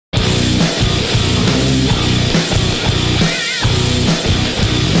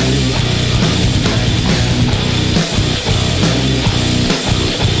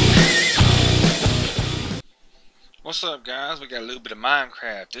What's up, guys? We got a little bit of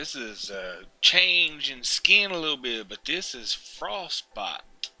Minecraft. This is changing skin a little bit, but this is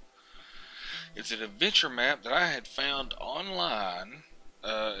Frostbite. It's an adventure map that I had found online,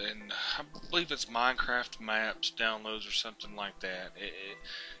 and I believe it's Minecraft Maps downloads or something like that.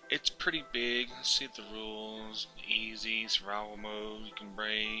 It's pretty big. Let's see the rules. Easy, survival mode, you can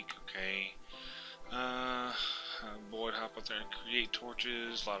break, okay. Boyd, hop up there and create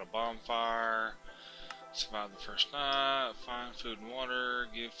torches, light a bonfire. Survive the first night, find food and water,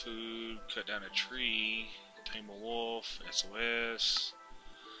 give food, cut down a tree, tame a wolf, SOS,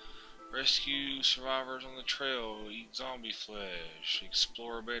 rescue survivors on the trail, eat zombie flesh,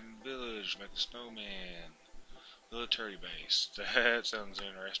 explore abandoned village, make a snowman, military base. That sounds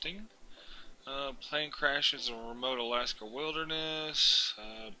interesting. Plane crashes in a remote Alaska wilderness,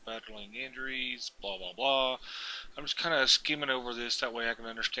 battling injuries, blah blah blah. I'm just kind of skimming over this, that way I can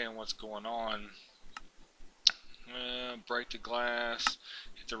understand what's going on. Break the glass,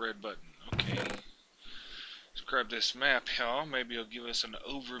 hit the red button. Okay. Let's grab this map here. Maybe it'll give us an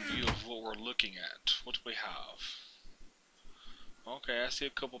overview of what we're looking at. What do we have? Okay, I see a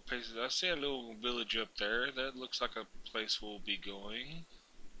couple places. I see a little village up there. That looks like a place we'll be going.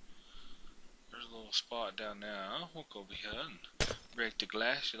 There's a little spot down there. We'll go over here and break the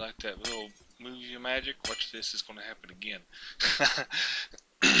glass. You like that little movie magic? Watch this. It's going to happen again.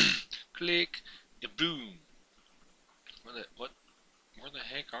 Click. Boom. Where the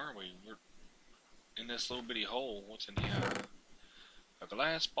heck are we? We're in this little bitty hole. What's in here? A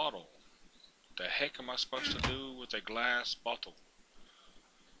glass bottle. The heck am I supposed to do with a glass bottle?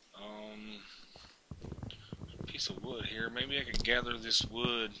 Piece of wood here. Maybe I can gather this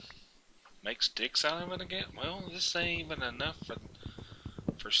wood, make sticks out of it again. Well, this ain't even enough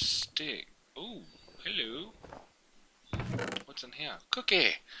for stick. Ooh, hello. What's in here?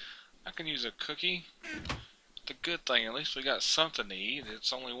 Cookie. I can use a cookie. The good thing, at least we got something to eat.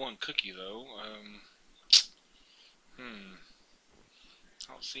 It's only one cookie though. I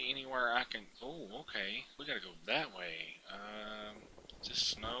don't see anywhere I can. Oh, okay. We gotta go that way. Is this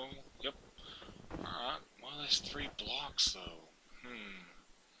snow? Yep. Alright. Well, there's 3 blocks though.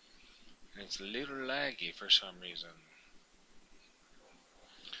 And it's a little laggy for some reason.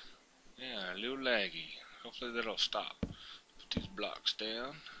 Yeah, a little laggy. Hopefully that'll stop. Put these blocks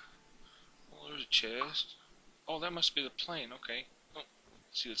down. Oh, there's a chest. Oh, that must be the plane. Okay. Oh,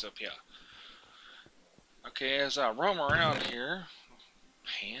 let's see what's up here. Okay, as I roam around here,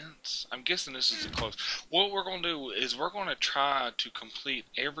 pants. I'm guessing this is the close. What we're going to do is we're going to try to complete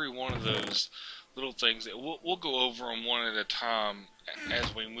every one of those little things. We'll go over them one at a time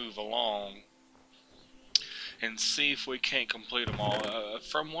as we move along and see if we can't complete them all.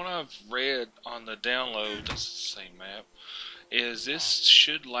 From what I've read on the download, this is the same map, is this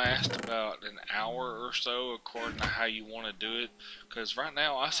should last about an hour or so according to how you want to do it, because right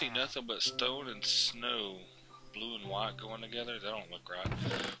now I see nothing but stone and snow, blue and white going together. That don't look right,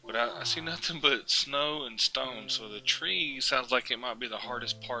 but I see nothing but snow and stone, so the tree sounds like it might be the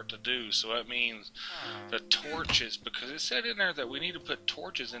hardest part to do. So that means the torches, because it said in there that we need to put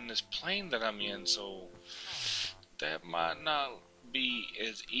torches in this plane that I'm in, so that might not be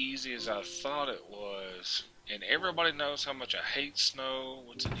as easy as I thought it was. And everybody knows how much I hate snow.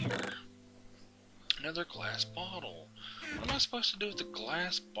 What's in here? Another glass bottle. What am I supposed to do with the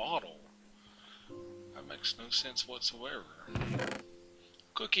glass bottle? That makes no sense whatsoever.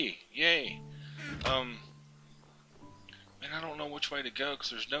 Cookie. Yay. Man, I don't know which way to go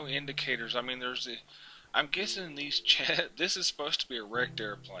because there's no indicators. I mean, I'm guessing these this is supposed to be a wrecked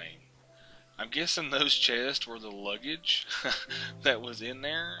airplane. I'm guessing those chests were the luggage that was in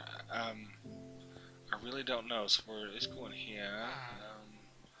there. I really don't know. So let's go in here.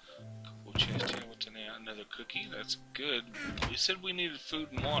 Couple chests here. What's in there? Another cookie. That's good. You said we needed food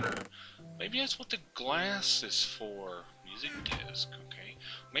and water. Maybe that's what the glass is for. Music disc. Okay.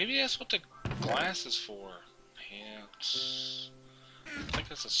 Maybe that's what the glass is for. Pants. I think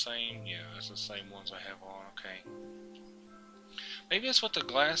that's the same. Yeah, that's the same ones I have on. Okay. Maybe that's what the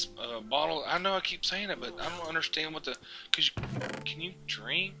glass bottle. I know I keep saying it, but I don't understand what the. Can you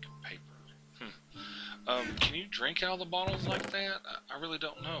drink paper? Can you drink out of the bottles like that? I really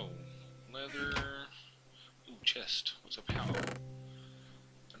don't know. Leather. Ooh, chest. What's up here?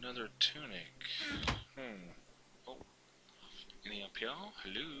 Another tunic. Oh. Any up here?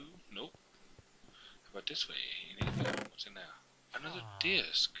 Hello? Nope. How about this way? What's in there? Another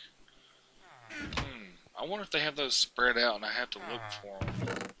disc. I wonder if they have those spread out and I have to look for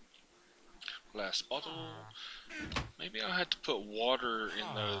them. Glass bottle. Maybe I'll have to put water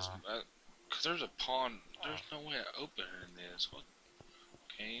in those. Because there's a pond. There's no way of opening this. What?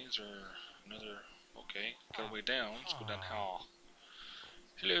 Okay, is there another Okay, got a way down. Let's go down hall.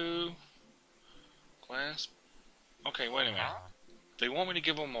 Hello. Glass. Okay, wait a minute. They want me to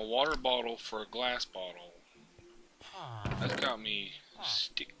give them a water bottle for a glass bottle. That's got me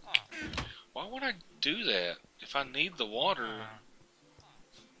stick. Why would I do that? If I need the water,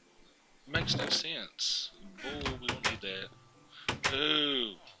 it makes no sense. Bull, we don't need that.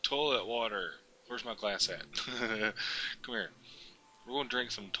 Ooh, toilet water. Where's my glass at? Come here. We're going to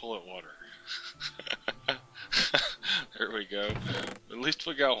drink some toilet water. There we go. At least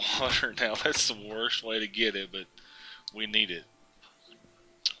we got water now. That's the worst way to get it, but we need it.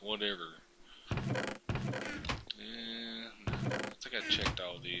 Whatever. I think I checked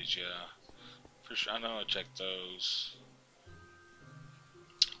all these, yeah. For sure, I know I checked those.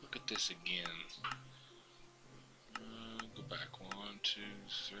 Look at this again. Go back 1, 2,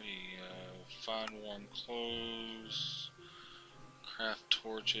 3. Find warm clothes. Craft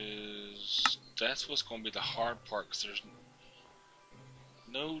torches. That's what's going to be the hard part, because there's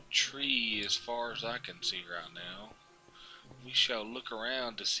no tree as far as I can see right now. We shall look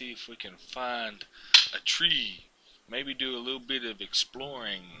around to see if we can find a tree. Maybe do a little bit of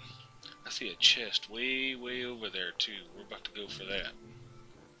exploring. I see a chest way over there too. We're about to go for that.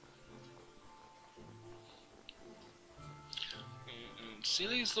 See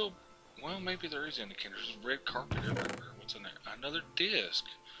these little... Well, maybe there is indicators. There's red carpet everywhere. What's in there? Another disc.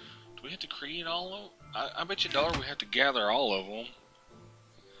 Do we have to create all of them? I bet you $1 we have to gather all of them.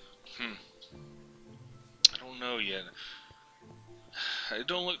 I don't know yet. It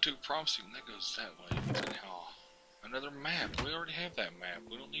don't look too promising. That goes that way. Anyhow, another map. We already have that map.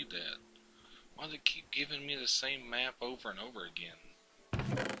 We don't need that. Why do they keep giving me the same map over and over again?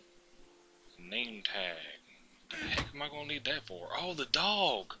 Name tag. What the heck am I gonna need that for? Oh, the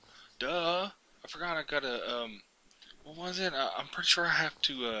dog. Duh. I forgot I gotta, what was it? I'm pretty sure I have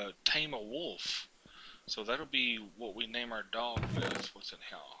to, tame a wolf. So that'll be what we name our dog with. What's in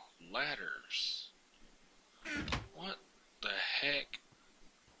hell? Ladders. What the heck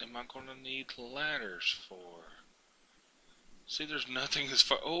am I gonna need ladders for? See, there's nothing as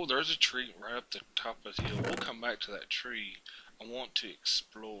far. Oh, there's a tree right up the top of the hill. We'll come back to that tree. I want to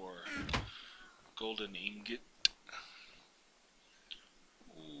explore. Golden ingot.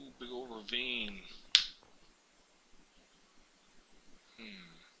 Ooh, big old ravine.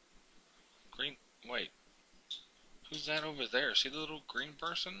 Green. Wait. Who's that over there? See the little green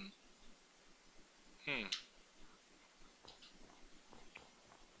person?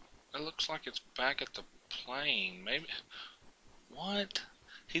 It looks like it's back at the plane. Maybe. What?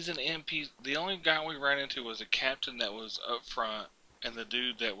 He's an MP. The only guy we ran into was a captain that was up front, and the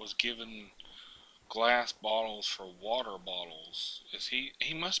dude that was given glass bottles for water bottles. Is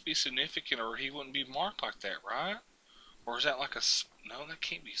he must be significant, or he wouldn't be marked like that, right? Or is that like a... No, that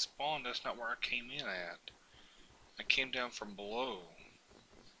can't be spawned. That's not where I came in at. I came down from below.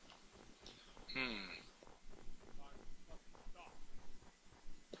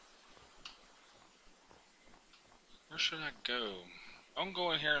 Where should I go? I'm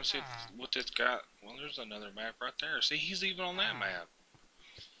going here and see what this guy... Well, there's another map right there. See, he's even on that map.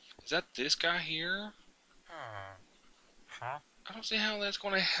 Is that this guy here? I don't see how that's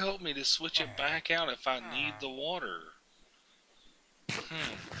going to help me to switch it back out if I need the water.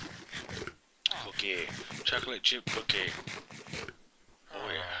 Cookie. Chocolate chip cookie. Oh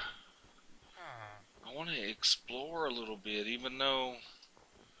yeah. I want to explore a little bit, even though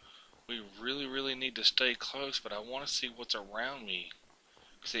we really need to stay close, but I want to see what's around me.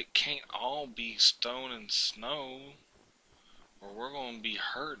 Because it can't all be stone and snow, or we're going to be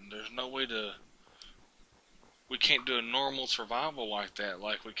hurting. There's no way to... We can't do a normal survival like that.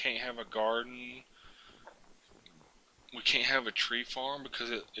 Like, we can't have a garden. We can't have a tree farm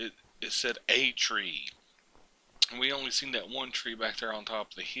because it said a tree. And we only seen that one tree back there on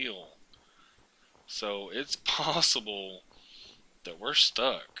top of the hill. So, it's possible that we're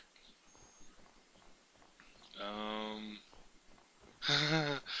stuck.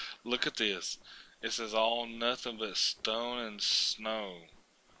 Look at this. It says all nothing but stone and snow.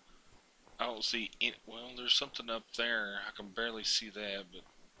 I don't see any. Well, there's something up there. I can barely see that, but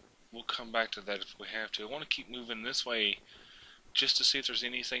we'll come back to that if we have to. I want to keep moving this way just to see if there's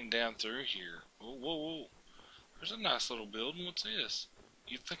anything down through here. Whoa. There's a nice little building. What's this?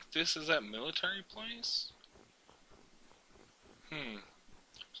 You think this is that military place? There's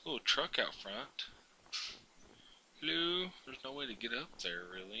a little truck out front. Hello? There's no way to get up there,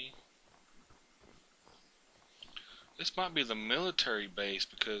 really. This might be the military base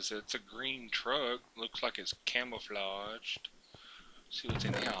because it's a green truck. Looks like it's camouflaged. See what's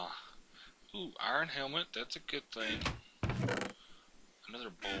in here. Ooh, iron helmet. That's a good thing. Another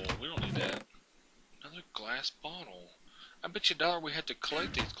bowl. We don't need that. Another glass bottle. I bet you $1 we had to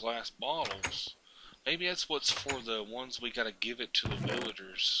collect these glass bottles. Maybe that's what's for the ones we gotta give it to the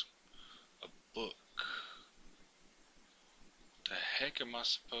villagers. A book. What the heck am I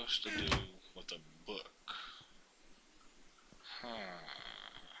supposed to do with a book?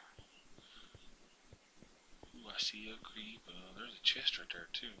 Ooh, I see a creeper. There's a chest right there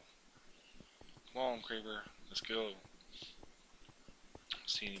too. Come on, creeper. Let's go. I don't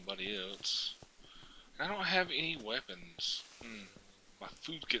see anybody else. I don't have any weapons. My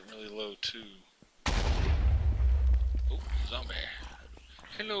food's getting really low too. Oh, zombie.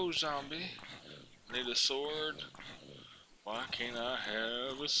 Hello, zombie. Need a sword? Why can't I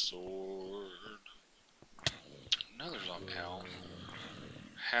have a sword? Another zombie. Ow.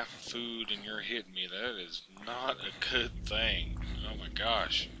 Half food and you're hitting me. That is not a good thing. Oh my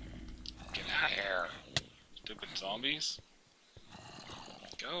gosh. Get out of here. Stupid zombies.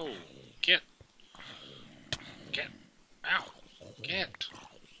 Go. Get. Get. Ow. Get.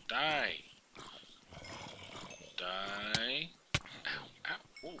 Die. Die. Ow. Ow.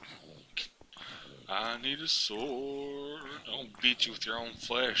 Whoa. I need a sword. Don't beat you with your own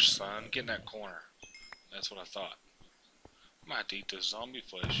flesh, son. Get in that corner. That's what I thought. I might have to eat this zombie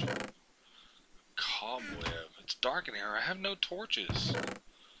flesh. Cobweb. It's dark in here. I have no torches.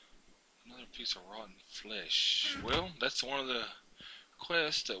 Another piece of rotten flesh. Well, that's one of the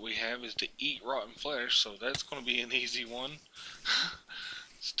quests that we have is to eat rotten flesh, so that's going to be an easy one.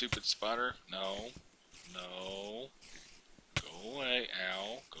 Stupid spider. No. No. Go away.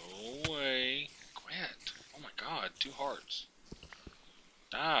 Ow. Go away. Quit. Oh my god. 2 hearts.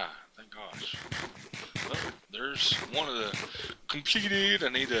 Ah, thank gosh. Well, there's one of the completed. I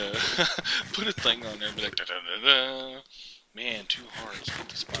need to put a thing on there and be like, da da da da. Man, 2 hearts. Get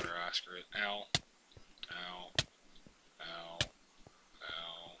the spider eye, screw it. Ow. Ow. Ow.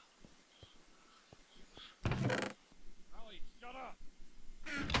 Ow. Ollie, shut up!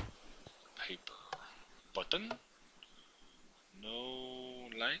 Paper. Button. No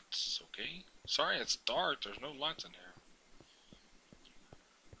lights. Okay. Sorry, it's dark. There's no lights in here.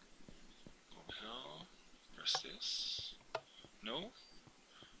 Okay. Press this. No.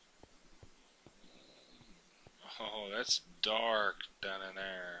 Oh, that's dark down in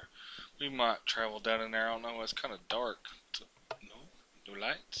there. We might travel down in there. I don't know. It's kind of dark. No. No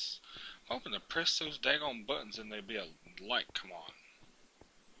lights. I'm hoping to press those daggone buttons and there'd be a light come on.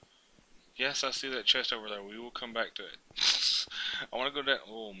 Yes, I see that chest over there. We will come back to it. I want to go down.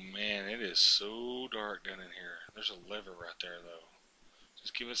 Oh man, it is so dark down in here. There's a lever right there though.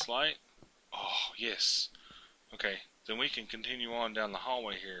 Just give us light. Oh, yes. Okay, then we can continue on down the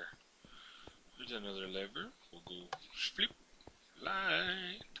hallway here. There's another lever. We'll go flip.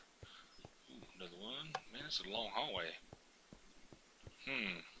 Light. Ooh, another one. Man, it's a long hallway.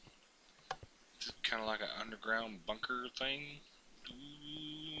 It's kind of like an underground bunker thing.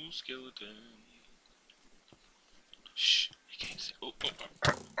 Ooh, skeleton. Shh, you can't see. Oh,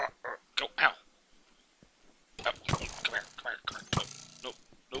 go, ow. Ow. Come here.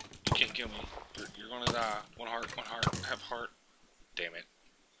 Nope, you can't kill me. You're gonna die. One heart, have heart. Damn it.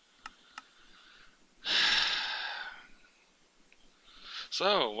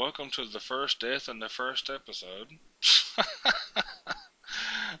 So, welcome to the first death in the first episode.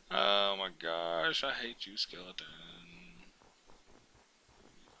 Oh my gosh, I hate you, skeleton.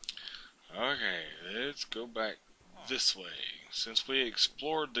 Okay, let's go back this way. Since we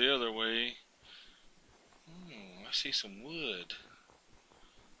explored the other way. I see some wood.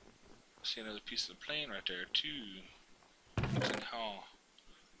 I see another piece of the plane right there too. Oh,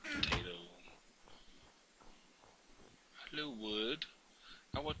 potato. Hello, wood.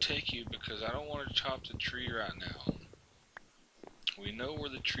 I will take you because I don't want to chop the tree right now. We know where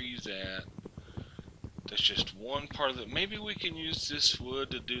the tree's at. There's just one part of it. Maybe we can use this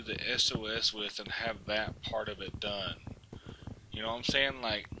wood to do the SOS with and have that part of it done. You know what I'm saying?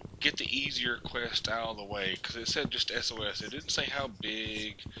 Like, get the easier quest out of the way. Because it said just SOS. It didn't say how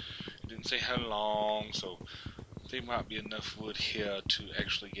big. It didn't say how long. So, there might be enough wood here to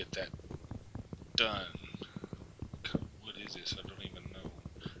actually get that done. What is this? I don't even know.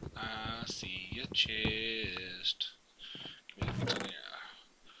 I see a chest. Give me what's in there.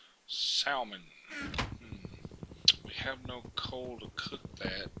 Salmon. We have no coal to cook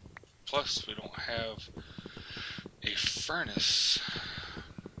that. Plus, we don't have a furnace.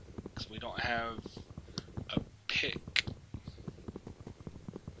 Because we don't have a pick.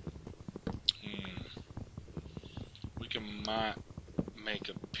 Might make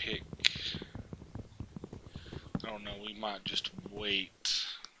a pick. I don't know, we might just wait.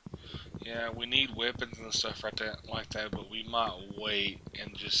 Yeah, we need weapons and stuff like that, but we might wait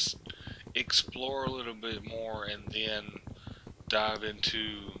and just explore a little bit more and then dive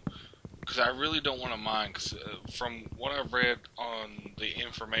into, because I really don't want to mind, because from what I've read on the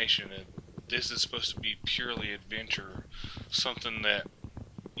information, this is supposed to be purely adventure, something that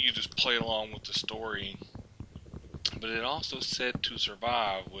you just play along with the story, but it also said to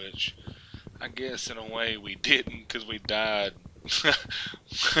survive, which I guess in a way we didn't, because we died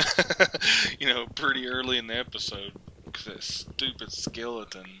pretty early in the episode, because that stupid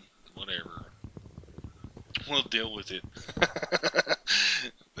skeleton, whatever, we'll deal with it.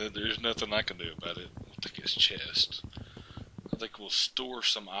 There's nothing I can do about it. We'll take his chest. I think we'll store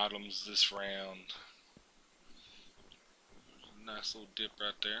some items this round. Nice little dip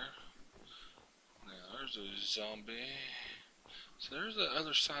right there. Now there's a zombie. So there's the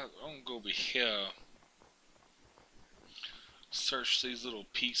other side. I'm gonna go over here. Search these little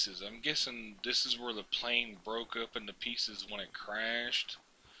pieces. I'm guessing this is where the plane broke up into pieces when it crashed.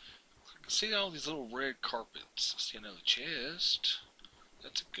 I can see all these little red carpets. I see another chest.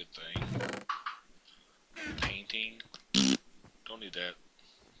 That's a good thing. Painting. Don't need that.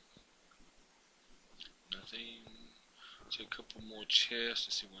 Nothing. See a couple more chests.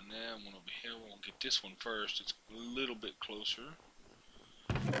 I see one there, one over here. We'll get this one first. It's a little bit closer.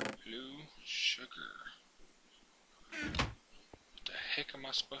 Blue sugar. What the heck am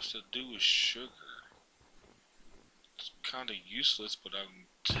I supposed to do with sugar? It's kind of useless, but I'm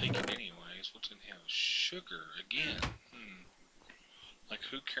taking it anyways. What's in here? Sugar again. Like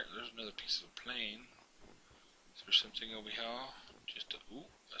who cares? There's another piece of plane. Is there something over here? Just a, ooh,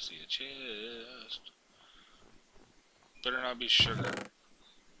 I see a chest. Better not be sugar.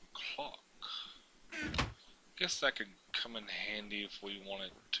 Clock. Guess that could come in handy if we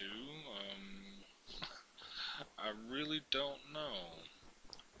wanted to. I really don't know.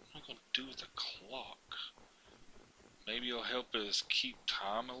 What am I gonna do with the clock? Maybe it'll help us keep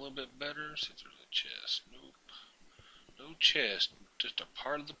time a little bit better. See if there's a chest. Nope. No chest. Just a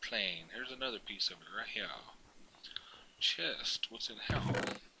part of the plane. Here's another piece of it right here. Chest. What's in here?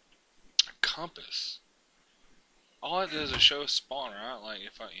 A compass. All it does is show a spawn, right? Like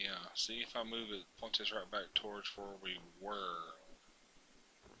if I, see if I move it, points us right back towards where we were.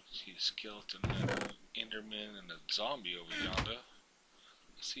 See a skeleton and an enderman and a zombie over yonder.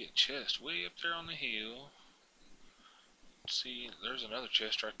 I see a chest way up there on the hill. See, there's another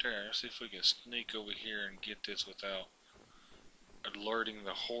chest right there. Let's see if we can sneak over here and get this without alerting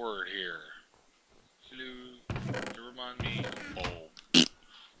the horde here. Hello. You remind me of a bowl.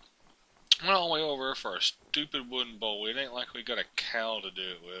 Went all the way over for a stupid wooden bowl. It ain't like we got a cow to do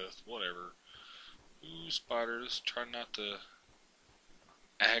it with. Whatever. Ooh, spiders. Try not to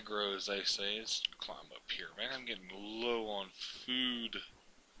aggro, as they say. Let's climb up here. Man, I'm getting low on food.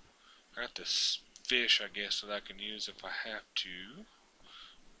 I got this fish, I guess, that I can use if I have to.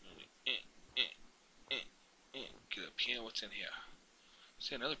 Get up here. What's in here?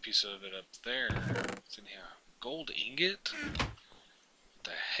 See another piece of it up there. What's in here? Gold ingot? What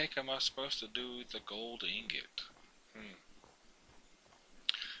the heck am I supposed to do with the gold ingot?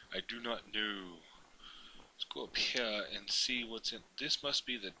 I do not know. Let's go up here and see what's in. This must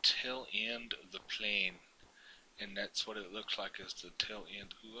be the tail end of the plane. And that's what it looks like as the tail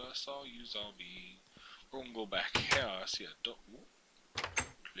end. Ooh, I saw you, zombie. We're gonna go back here. I see a door.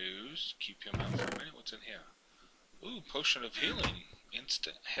 Close. Keep him out for a minute. What's in here? Ooh, potion of healing.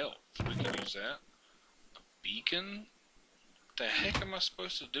 Instant health. We can use that. A beacon? What the heck am I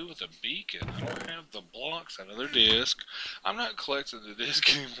supposed to do with a beacon? I don't have the blocks. Another disc. I'm not collecting the disc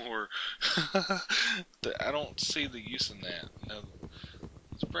anymore. I don't see the use in that. Now,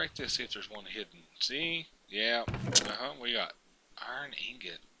 let's break this, see if there's one hidden. See? Yeah. We got iron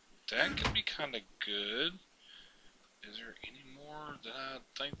ingot. That could be kind of good. Is there any more that I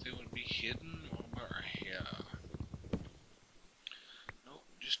think they would be hidden? What about right here? Nope,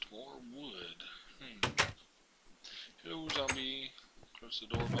 just more wood. Hello, zombie. Close the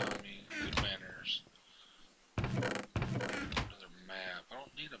door behind me. Good manners. Another map. I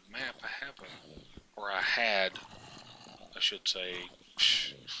don't need a map. I have a... Or I had, I should say.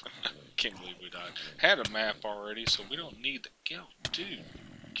 Can't believe we died. Had a map already, so we don't need the... Dude,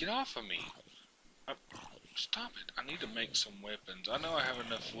 get off of me. Stop it. I need to make some weapons. I know I have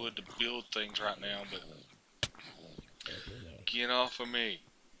enough wood to build things right now, but... Get off of me.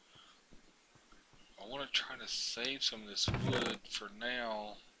 I want to try to save some of this wood for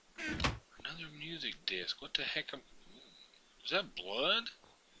now. Another music disc. What the heck? Is that blood?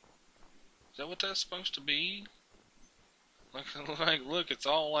 Is that what that's supposed to be? Look, it's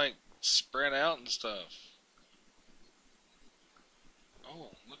all like spread out and stuff.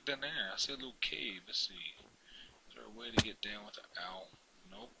 Oh, look down there. I see a little cave. Let's see. Is there a way to get down with the owl?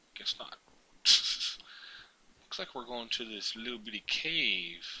 Nope. Guess not. Looks like we're going to this little bitty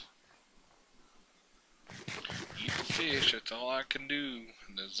cave. Eat the fish, that's all I can do.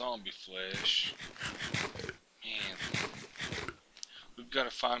 And the zombie flesh. Man. We've got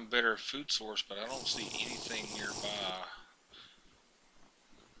to find better food source, but I don't see anything nearby.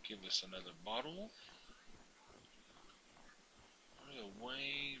 Give us another bottle. There's a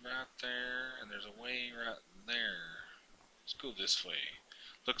way right there, and there's a way right there. Let's go this way.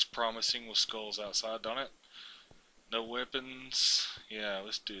 Looks promising with skulls outside, don't it? No weapons. Yeah,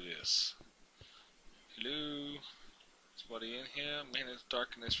 let's do this. Hello? Somebody in here? Man, it's dark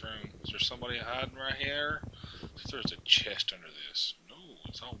in this room. Is there somebody hiding right here? There's a chest under this. No,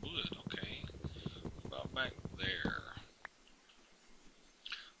 it's all wood. Okay. What about back there?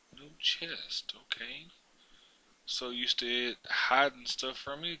 No chest. Okay. So used to it hiding stuff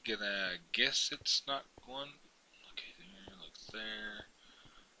from me. I guess it's not one. Look here. Look there.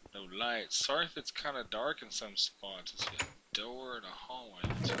 No lights. Sorry if it's kind of dark in some spots. It's a door and a hallway.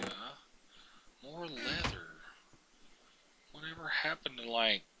 More leather. Whatever happened to,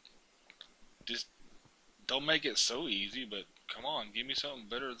 like, just don't make it so easy, but come on, give me something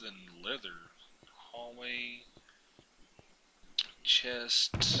better than leather. Hallway.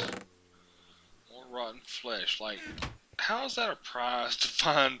 Chest. More rotten flesh. Like, how is that a prize to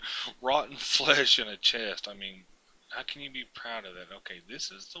find rotten flesh in a chest? I mean, how can you be proud of that? Okay,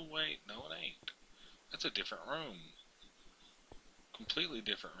 this is the way. No, it ain't. That's a different room. Completely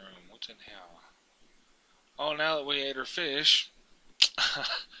different room. What's in here? Oh, now that we ate our fish,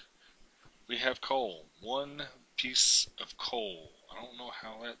 we have coal. One piece of coal. I don't know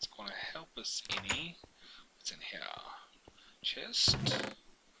how that's going to help us any. What's in here? Chest.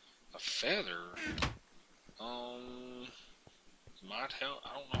 A feather. Might help.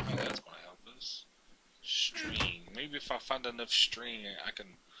 I don't know how that's going to help us. String. Maybe if I find enough string, I can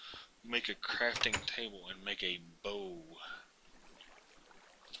make a crafting table and make a bow.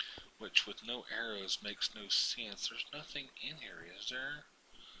 Which, with no arrows, makes no sense. There's nothing in here, is there?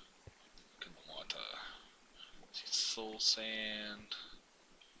 Look in the water. See soul sand.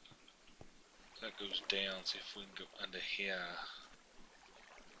 That goes down. See if we can go under here.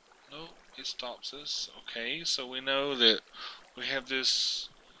 Nope, it stops us. Okay, so we know that we have this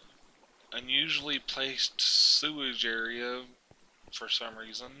unusually placed sewage area for some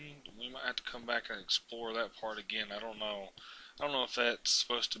reason. We might have to come back and explore that part again. I don't know. I don't know if that's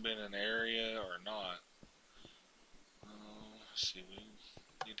supposed to be in an area or not. Let's see, we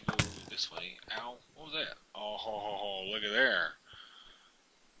need to go this way. Ow, what was that? Oh, look at there.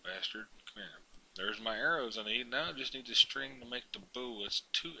 Bastard, come here. There's my arrows I need. Now I just need the string to make the bow. It's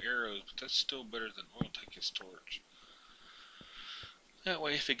 2 arrows, but that's still better than oil. Take his torch. That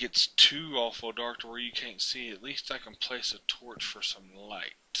way, if it gets too awful dark to where you can't see, at least I can place a torch for some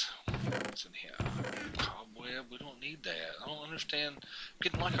light. What's in here? Cobweb? We don't need that. I don't understand. I'm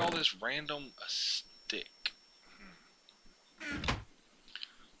getting like all this random stick.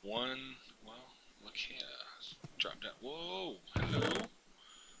 One. Well, look here. Drop down. Whoa! Hello.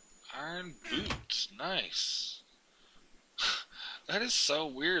 Iron boots. Nice. That is so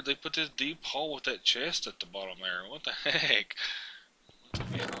weird. They put this deep hole with that chest at the bottom there. What the heck?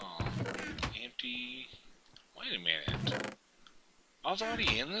 Oh, empty. Wait a minute. I was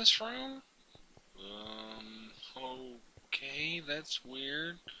already in this room? Okay, that's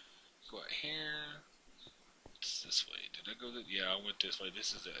weird. Go out here. It's this way. Did I go that? Yeah, I went this way.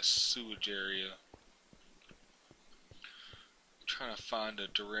 This is a sewage area. I'm trying to find a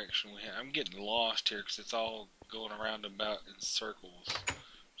direction we have. I'm getting lost here because it's all going around about in circles.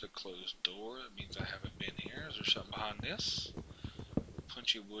 There's a closed door. That means I haven't been here. Is there something behind this?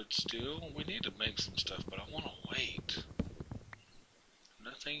 Punchy wood still. We need to make some stuff, but I want to wait.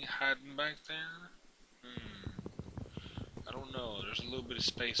 Nothing hiding back there? I don't know. There's a little bit of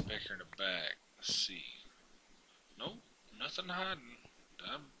space back here in the back. Let's see. Nope. Nothing hiding.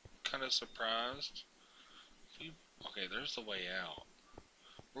 I'm kind of surprised. Okay, there's the way out.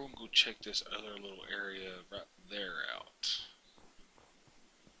 We're going to go check this other little area right there out.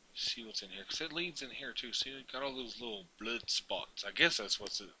 See what's in here. Because it leads in here too. See, it got all those little blood spots. I guess that's what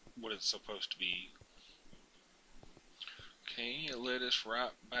it's supposed to be. Okay, it led us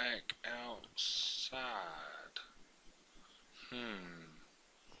right back outside.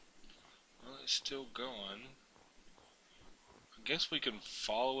 Well, it's still going. I guess we can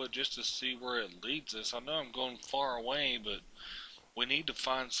follow it just to see where it leads us. I know I'm going far away, but we need to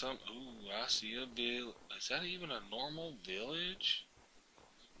find some... Ooh, I see a village. Is that even a normal village?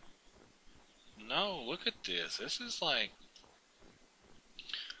 No, look at this. This is like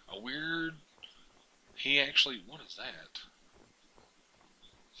a weird... He actually... What is that?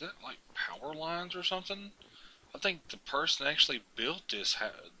 that like power lines or something? I think the person actually built this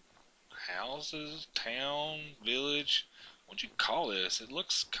houses, town, village. What'd you call this? It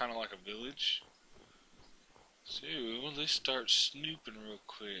looks kind of like a village. So, let's start snooping real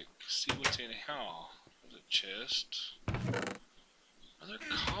quick. See what's in here. There's a chest. Another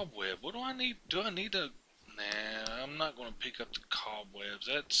cobweb. What do I need? Do I need to... Nah, I'm not going to pick up the cobwebs.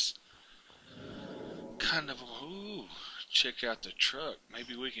 That's kind of... Ooh, check out the truck.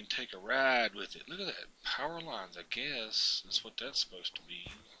 Maybe we can take a ride with it. Look at that. Power lines, I guess. That's what that's supposed to be.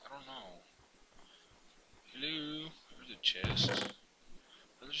 I don't know. Hello? There's a chest.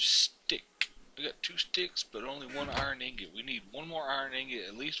 Another stick. We got 2 sticks, but only 1 iron ingot. We need 1 more iron ingot.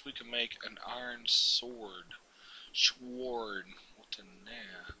 At least we can make an iron sword. Sword. What's in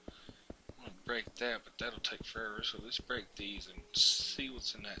there? I'm gonna break that, but that'll take forever. So let's break these and see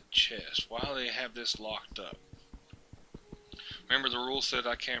what's in that chest. Why do they have this locked up? Remember, the rule said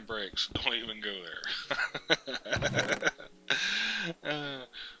I can't break, so don't even go there.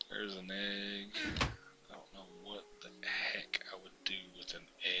 There's an egg. I don't know what the heck I would do with an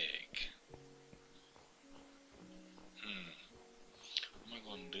egg. What am I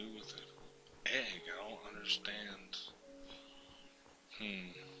going to do with an egg? I don't understand.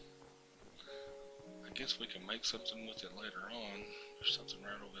 I guess we can make something with it later on. There's something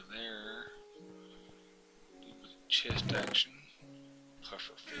right over there. Chest action.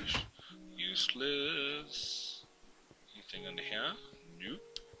 Pufferfish. Useless. Anything under here?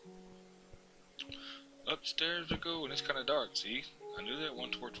 Nope. Upstairs we go, and it's kind of dark, see? I knew that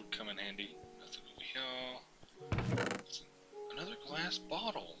 1 torch would come in handy. Nothing over here. Another glass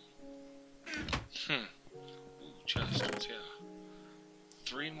bottle. Ooh, chest. What's here?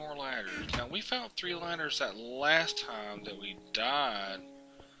 3 more ladders. Now, we found 3 ladders that last time that we died.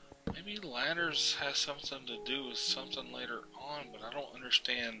 Maybe ladders has something to do with something later on, but I don't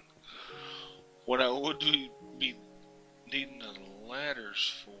understand what I would be needing the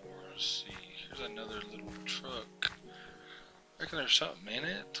ladders for. Let's see. Here's another little truck. I reckon there's something in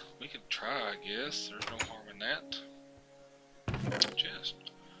it. We could try, I guess. There's no harm in that. Chest.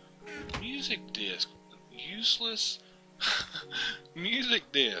 Music disc. Useless. Music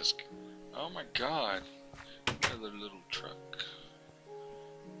disc. Oh my god. Another little truck.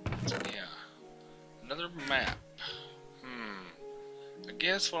 Yeah. Another map. I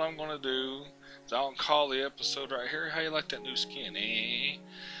guess what I'm gonna do is I'll call the episode right here. How you like that new skin, eh?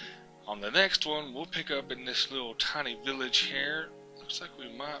 On the next one, we'll pick up in this little tiny village here. Looks like we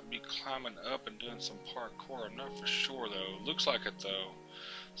might be climbing up and doing some parkour. I'm not for sure though. Looks like it though.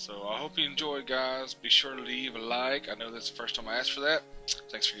 So I hope you enjoyed, guys. Be sure to leave a like. I know that's the first time I asked for that.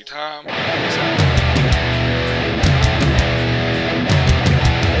 Thanks for your time. Peace out.